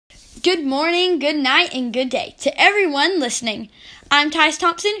Good morning, good night, and good day to everyone listening. I'm Tyce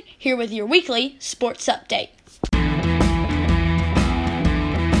Thompson, here with your weekly sports update.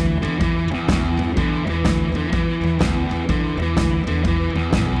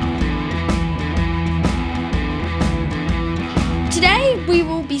 Today, we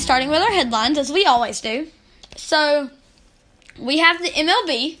will be starting with our headlines, as we always do. So, we have the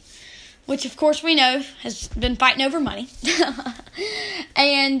MLB, which of course we know has been fighting over money.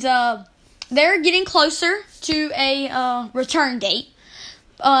 And they're getting closer to a return date.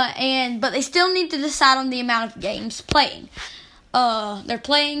 But they still need to decide on the amount of games playing. They're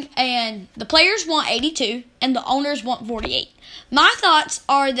playing, and the players want 82, and the owners want 48. My thoughts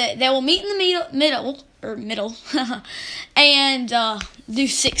are that they will meet in the middle, and do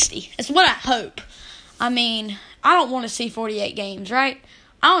 60. That's what I hope. I mean, I don't want to see 48 games, right?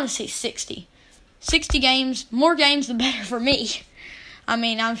 I want to see 60. 60 games, more games the better for me. I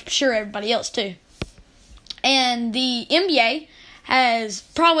mean, I'm sure everybody else too. And the NBA has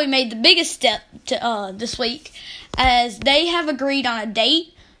probably made the biggest step to this week, as they have agreed on a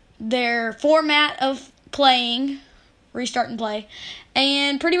date, their format of playing, restarting play,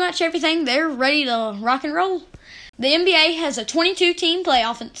 and pretty much everything. They're ready to rock and roll. The NBA has a 22-team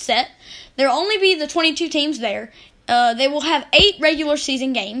playoff set. There will only be the 22 teams there. They will have 8 regular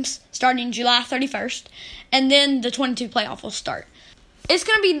season games starting July 31st, and then the 22 playoff will start. It's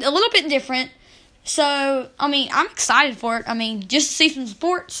going to be a little bit different, so, I'm excited for it. Just to see some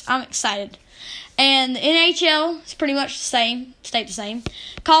sports, I'm excited. And the NHL is pretty much the same, stayed the same.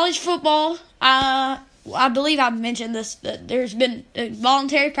 College football, I believe I mentioned this, that there's been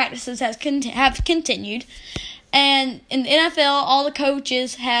voluntary practices have continued. And in the NFL, all the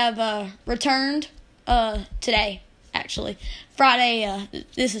coaches have returned today, actually. Friday,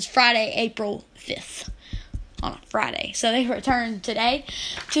 this is Friday, April 5th, on a Friday. So they returned today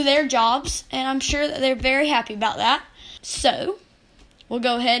to their jobs, and I'm sure that they're very happy about that. So, we'll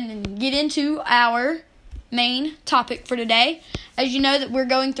go ahead and get into our main topic for today. As you know, that we're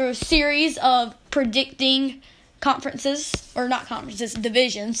going through a series of predicting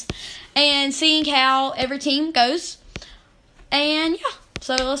divisions, and seeing how every team goes. And yeah,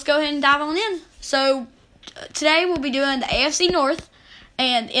 so let's go ahead and dive on in. So today we'll be doing the AFC North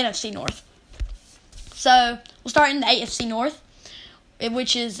and NFC North. So we'll start in the AFC North,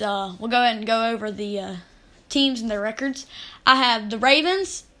 which is, we'll go ahead and go over the teams and their records. I have the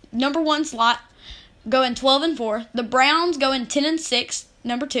Ravens, number 1 slot, going 12-4. The Browns going 10-6,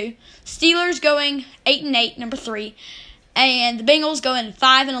 number 2. Steelers going 8-8, number 3. And the Bengals going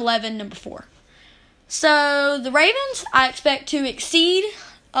 5-11, number 4. So the Ravens, I expect to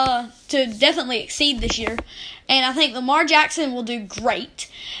definitely exceed this year. And I think Lamar Jackson will do great.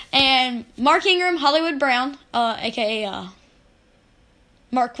 And Mark Ingram, Hollywood Brown, a.k.a.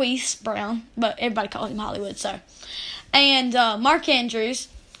 Marquise Brown, but everybody calls him Hollywood, so. And Mark Andrews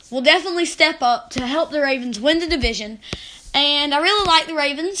will definitely step up to help the Ravens win the division. And I really like the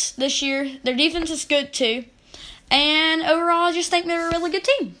Ravens this year. Their defense is good too. And overall, I just think they're a really good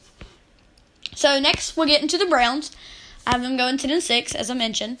team. So next, we'll get into the Browns. I have them going 10-6, as I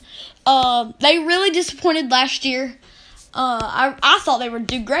mentioned. They really disappointed last year. I thought they would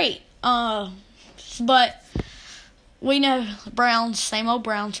do great. But we know Browns, same old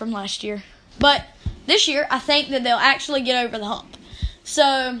Browns from last year. But this year, I think that they'll actually get over the hump.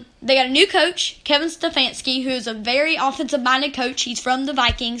 So, they got a new coach, Kevin Stefanski, who is a very offensive-minded coach. He's from the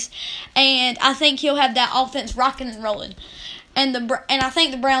Vikings, and I think he'll have that offense rocking and rolling. And I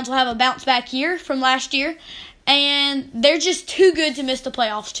think the Browns will have a bounce-back year from last year, and they're just too good to miss the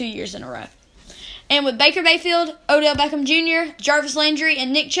playoffs 2 years in a row. And with Baker Mayfield, Odell Beckham Jr., Jarvis Landry,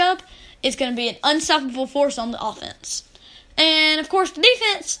 and Nick Chubb, it's going to be an unstoppable force on the offense. And, of course, the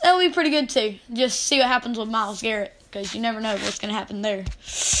defense, that'll be pretty good, too. Just see what happens with Myles Garrett, because you never know what's going to happen there.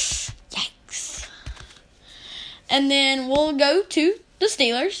 Yikes. And then we'll go to the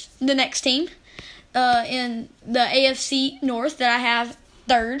Steelers, the next team, in the AFC North that I have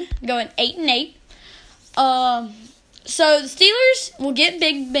third, going 8-8. So the Steelers will get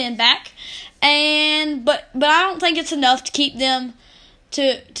Big Ben back, but I don't think it's enough to keep them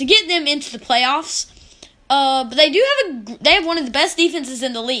to get them into the playoffs. But they have one of the best defenses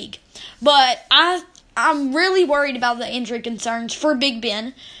in the league. But I'm really worried about the injury concerns for Big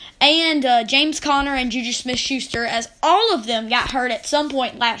Ben and James Conner and Juju Smith-Schuster, as all of them got hurt at some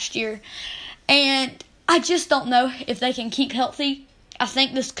point last year. And I just don't know if they can keep healthy. I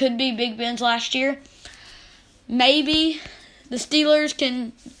think this could be Big Ben's last year. Maybe the Steelers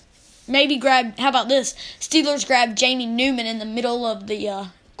can grab, how about this? Steelers grab Jamie Newman in the middle of the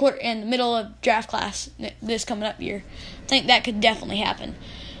draft class this coming up year. I think that could definitely happen.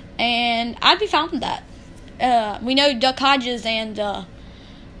 And I'd be fine with that. We know Duck Hodges and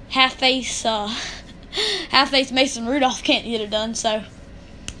half-face Mason Rudolph can't get it done, so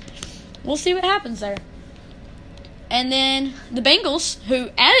we'll see what happens there. And then the Bengals, who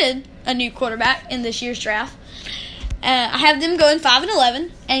added a new quarterback in this year's draft, I have them going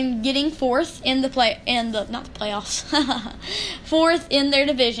 5-11 and getting fourth in playoffs, fourth in their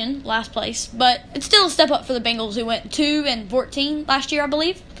division, last place. But it's still a step up for the Bengals, who went 2-14 last year, I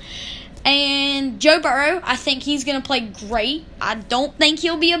believe. And Joe Burrow, I think he's going to play great. I don't think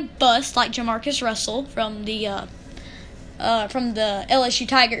he'll be a bust like Jamarcus Russell from the LSU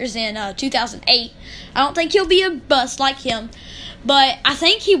Tigers in 2008. I don't think he'll be a bust like him. But I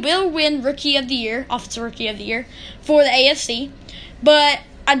think he will win Offensive Rookie of the Year for the AFC. But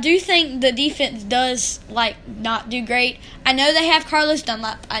I do think the defense does, not do great. I know they have Carlos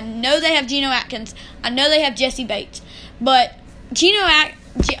Dunlap. I know they have Geno Atkins. I know they have Jesse Bates. But Geno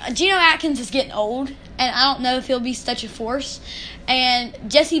Atkins is getting old, and I don't know if he'll be such a force. And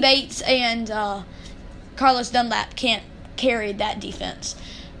Jesse Bates and Carlos Dunlap can't carry that defense.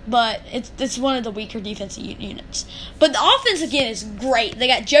 But it's one of the weaker defensive units. But the offense, again, is great. They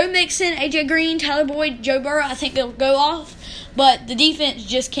got Joe Mixon, A.J. Green, Tyler Boyd, Joe Burrow. I think they'll go off. But the defense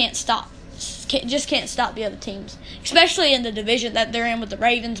just can't stop the other teams, especially in the division that they're in with the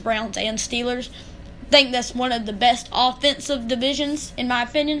Ravens, Browns, and Steelers. I think that's one of the best offensive divisions, in my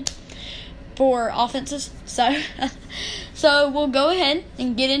opinion, for offenses. So we'll go ahead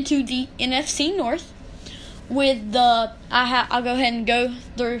and get into the NFC North. I'll go ahead and go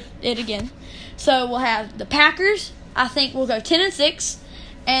through it again. So we'll have the Packers. I think we'll go 10-6,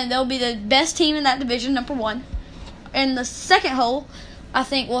 and they'll be the best team in that division, number one. In the second hole, I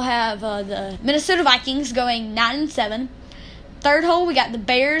think we'll have the Minnesota Vikings going 9-7. Third hole, we got the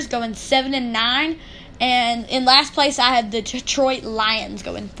Bears going 7-9, and in last place, I have the Detroit Lions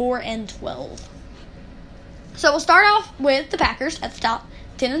going 4-12. So we'll start off with the Packers at the top,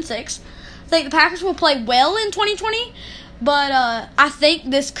 10-6. I think the Packers will play well in 2020, but I think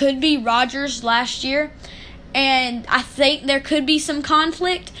this could be Rodgers last year, and I think there could be some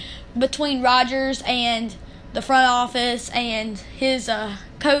conflict between Rodgers and the front office and his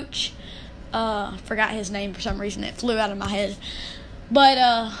coach. Forgot his name for some reason. It flew out of my head. But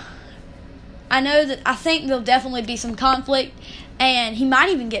I think there'll definitely be some conflict, and he might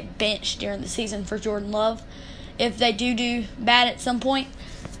even get benched during the season for Jordan Love if they do bad at some point.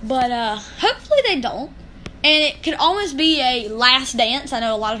 But hopefully they don't. And it could almost be a last dance. I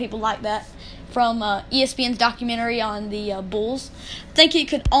know a lot of people like that from ESPN's documentary on the Bulls. I think it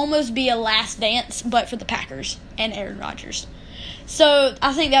could almost be a last dance, but for the Packers and Aaron Rodgers. So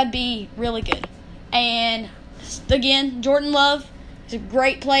I think that'd be really good. And again, Jordan Love is a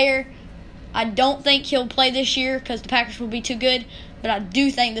great player. I don't think he'll play this year because the Packers will be too good. But I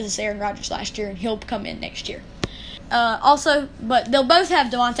do think this is Aaron Rodgers last year, and he'll come in next year. But they'll both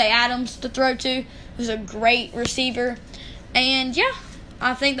have Devontae Adams to throw to, who's a great receiver. And, yeah,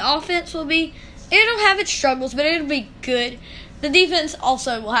 I think the offense it'll have its struggles, but it'll be good. The defense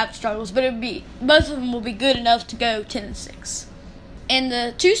also will have its struggles, but both of them will be good enough to go 10-6. In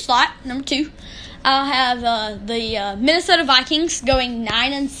the 2 slot, number 2, I'll have the Minnesota Vikings going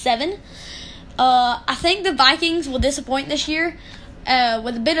 9-7. I think the Vikings will disappoint this year.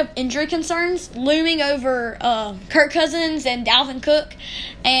 With a bit of injury concerns looming over Kirk Cousins and Dalvin Cook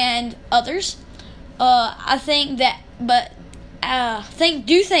and others. I think that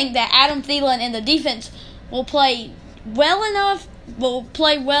Adam Thielen and the defense will play well enough. Will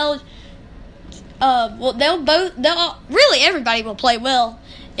play well. Everybody will play well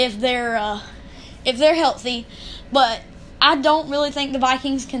if they're healthy, but I don't really think the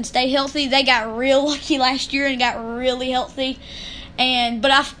Vikings can stay healthy. They got real lucky last year and got really healthy.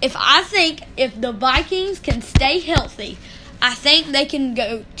 But if the Vikings can stay healthy, I think they can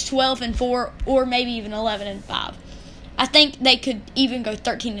go 12-4 or maybe even 11-5. I think they could even go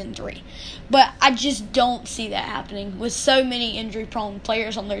 13-3. But I just don't see that happening with so many injury-prone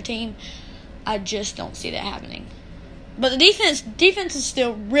players on their team. I just don't see that happening. But the defense is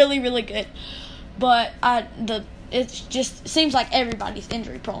still really, really good. But it just seems like everybody's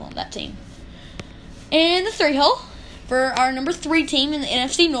injury-prone on that team. And the 3 hole. For our number 3 team in the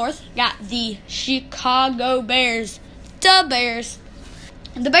NFC North, got the Chicago Bears. The Bears,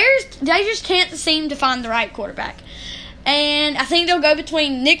 they just can't seem to find the right quarterback. And I think they'll go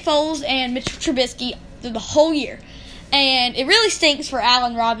between Nick Foles and Mitchell Trubisky through the whole year. And it really stinks for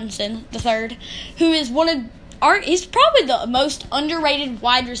Allen Robinson III, who is he's probably the most underrated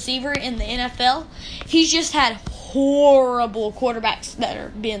wide receiver in the NFL. He's just had horrible quarterbacks that are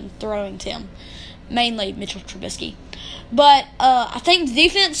been throwing to him, mainly Mitchell Trubisky. But I think the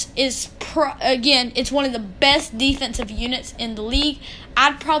defense is, again, it's one of the best defensive units in the league.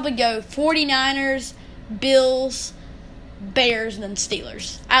 I'd probably go 49ers, Bills, Bears, and then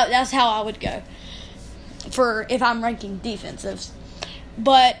Steelers. That's how I would go for if I'm ranking defensives.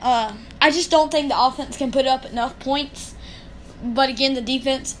 But I just don't think the offense can put up enough points. But again, the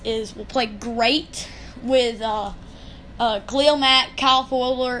defense will play great with Khalil Mack, Kyle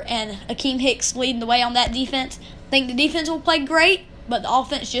Fuller, and Akeem Hicks leading the way on that defense. I think the defense will play great, but the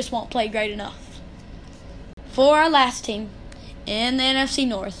offense just won't play great enough. For our last team in the NFC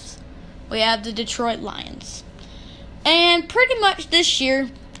North, we have the Detroit Lions. And pretty much this year,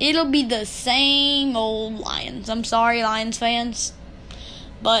 it'll be the same old Lions. I'm sorry, Lions fans.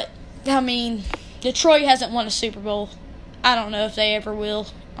 But, Detroit hasn't won a Super Bowl. I don't know if they ever will.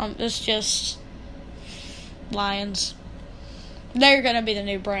 It's just Lions. They're going to be the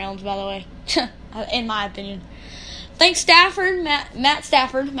new Browns, by the way, in my opinion. Thanks,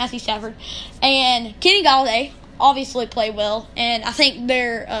 Matthew Stafford, and Kenny Galladay obviously play well. And I think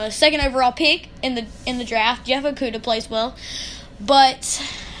their second overall pick in the draft, Jeff Okudah, plays well. But,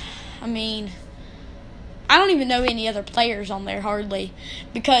 I don't even know any other players on there, hardly,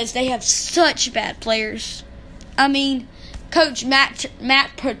 because they have such bad players. Coach Matt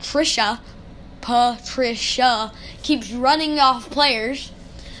Patricia keeps running off players.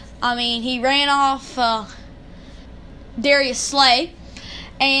 He ran off Darius Slay,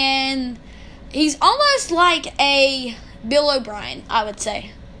 and he's almost like a Bill O'Brien, I would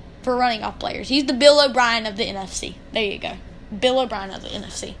say, for running off players. He's the Bill O'Brien of the NFC. There you go. Bill O'Brien of the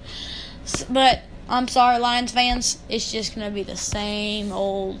NFC. But I'm sorry, Lions fans. It's just going to be the same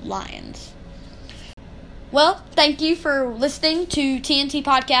old Lions. Well, thank you for listening to TNT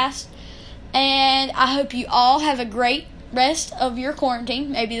Podcast, and I hope you all have a great rest of your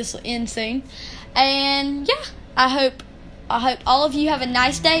quarantine. Maybe this will end soon. And, yeah, I hope all of you have a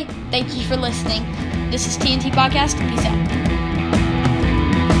nice day. Thank you for listening. This is TNT Podcast. Peace out.